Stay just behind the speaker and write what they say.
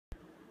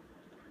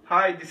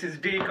Hi, this is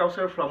D.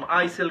 Kausar from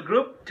iSell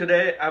Group.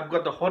 Today I've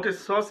got the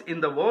hottest sauce in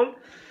the world.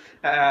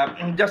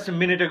 Just a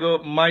minute ago,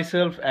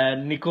 myself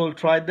and Nicole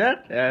tried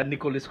that.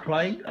 Nicole is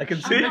crying. I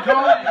can see.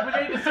 Nicole,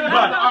 we need to see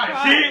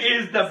But she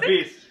is the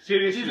beast.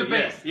 Seriously, She's the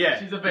best. Yeah,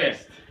 She's the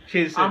best.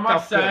 She's I a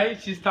must tough say,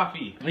 girl. she's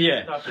toughy.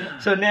 Yeah.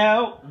 Toughy. So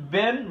now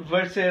Ben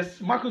versus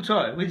Michael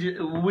Choi,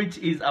 which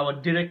is our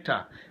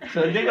director.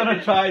 So they're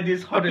gonna try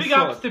this hottest Big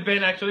ups sauce. to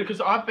Ben actually,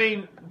 because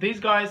these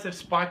guys have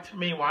spiked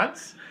me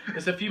once.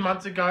 It's a few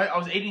months ago. I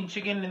was eating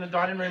chicken in the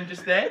dining room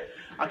just there.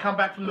 I come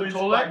back from the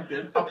toilet,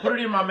 I put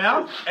it in my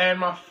mouth, and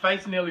my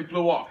face nearly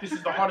blew off. This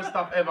is the hottest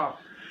stuff ever.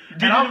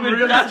 Didn't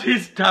even touch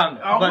his tongue,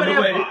 by the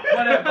way.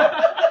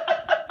 Whatever.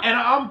 And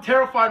I'm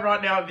terrified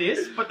right now of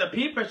this, but the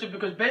peer pressure,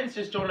 because Ben's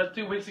just joined us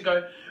 2 weeks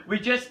ago. We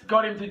just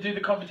got him to do the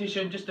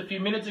competition just a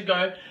few minutes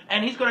ago,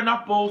 and he's got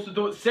enough balls to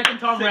do it second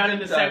time round in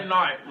the same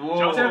night.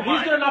 Whoa. So if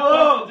he's got enough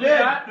balls to do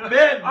that,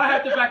 Ben. I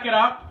have to back it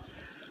up.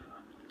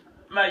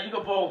 Mate, you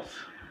got balls.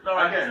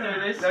 Alright, Okay. let's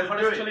do this. Let's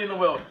Hottest do it. chili in the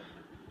world.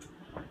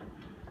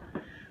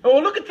 Oh,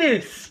 look at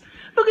this.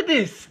 Look at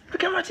this.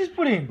 Look how much he's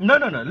put in. No,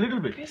 little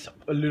bit. It's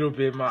a little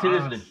bit, my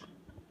Seriously.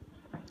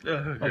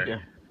 ass. Okay.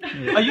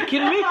 Are you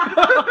kidding me?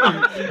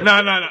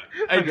 No.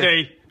 Hey,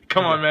 Okay. D,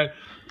 come on, man.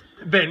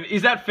 Ben,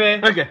 is that fair?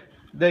 Okay.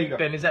 There you go.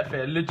 Ben, is that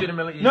fair?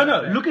 Legitimately. is No,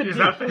 that fair? look at this.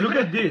 Look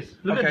at this.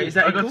 Look Okay, at is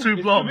this. that I got equal?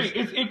 2 blobs.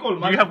 It's equal.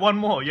 You have one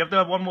more. You have to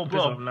have one more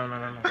blob. No.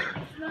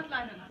 It's not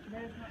line enough.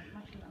 There is not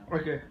much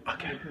enough. Okay.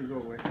 Okay. Go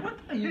away. What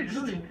are you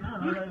doing?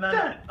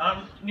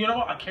 No. You know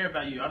what? I care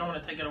about you. I don't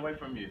want to take it away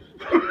from you.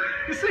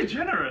 You're so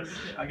generous.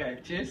 Okay,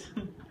 cheers.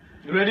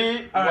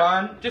 Ready? All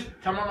right, One. just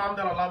tell my mum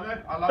that I love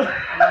her. I love her.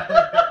 I love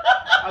her.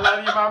 I love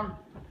you, mum.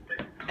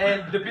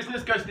 And the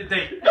business goes to D.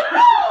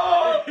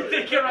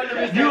 D can run the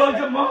business. You want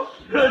some more?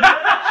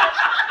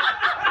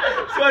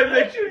 So I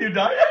make sure you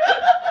die.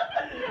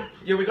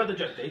 Yeah, we got the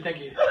joke, D. Thank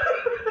you.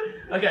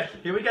 Okay,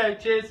 here we go.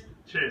 Cheers.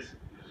 Cheers.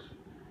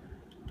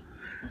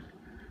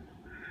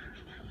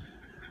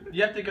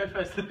 You have to go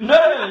first.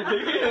 No.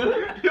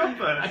 You're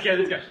first. Okay,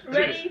 let's go.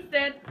 Ready,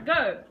 set,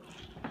 go.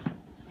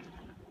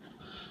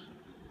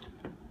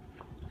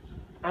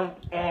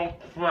 Oh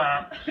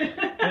crap.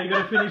 Now you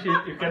gotta finish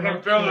it. You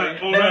cannot. feel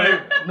it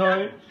already.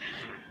 No.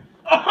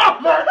 Oh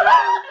my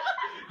god!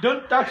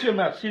 Don't touch your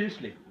mouth.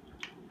 Seriously.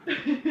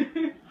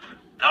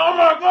 Oh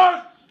my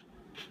god!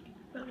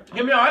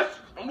 Give me ice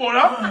and water.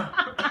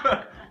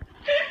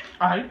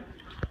 I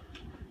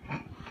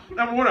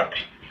And water.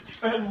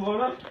 and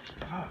water.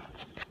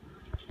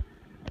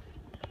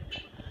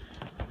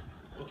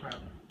 Oh crap.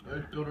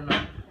 It's building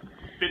up.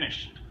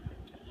 Finish.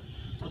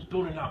 It's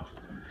building up.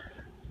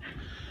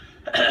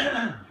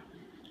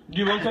 Do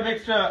you want some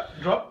extra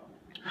drop?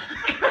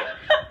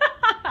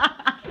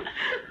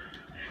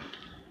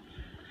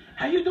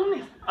 How you doing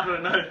this? I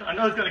don't know. I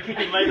know it's gonna kick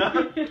in later.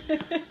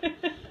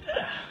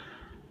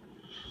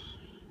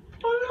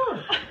 Oh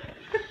no!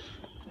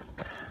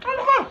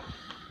 Oh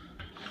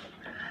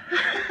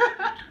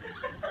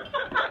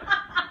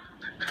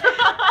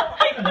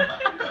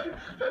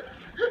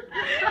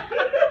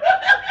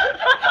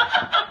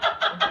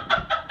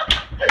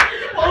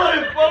Follow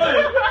it.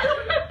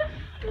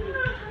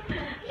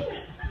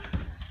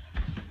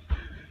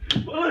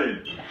 Follow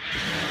it.